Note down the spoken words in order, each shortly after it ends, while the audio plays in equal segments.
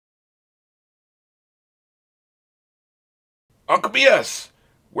Uncle BS,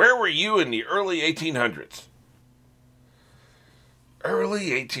 where were you in the early 1800s? Early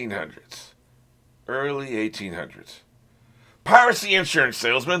 1800s. Early 1800s. Piracy insurance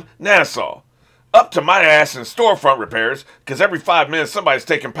salesman, Nassau. Up to my ass in storefront repairs, because every 5 minutes somebody's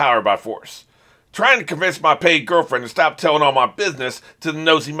taking power by force. Trying to convince my paid girlfriend to stop telling all my business to the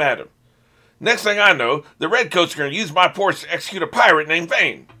nosy madam. Next thing I know, the redcoats are going to use my porch to execute a pirate named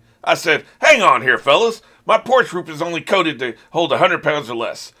Vane. I said, hang on here, fellas. My porch roof is only coated to hold 100 pounds or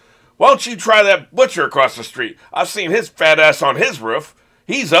less. Why don't you try that butcher across the street? I've seen his fat ass on his roof.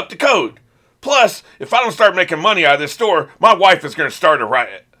 He's up to code. Plus, if I don't start making money out of this store, my wife is going to start a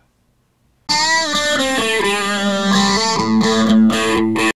riot.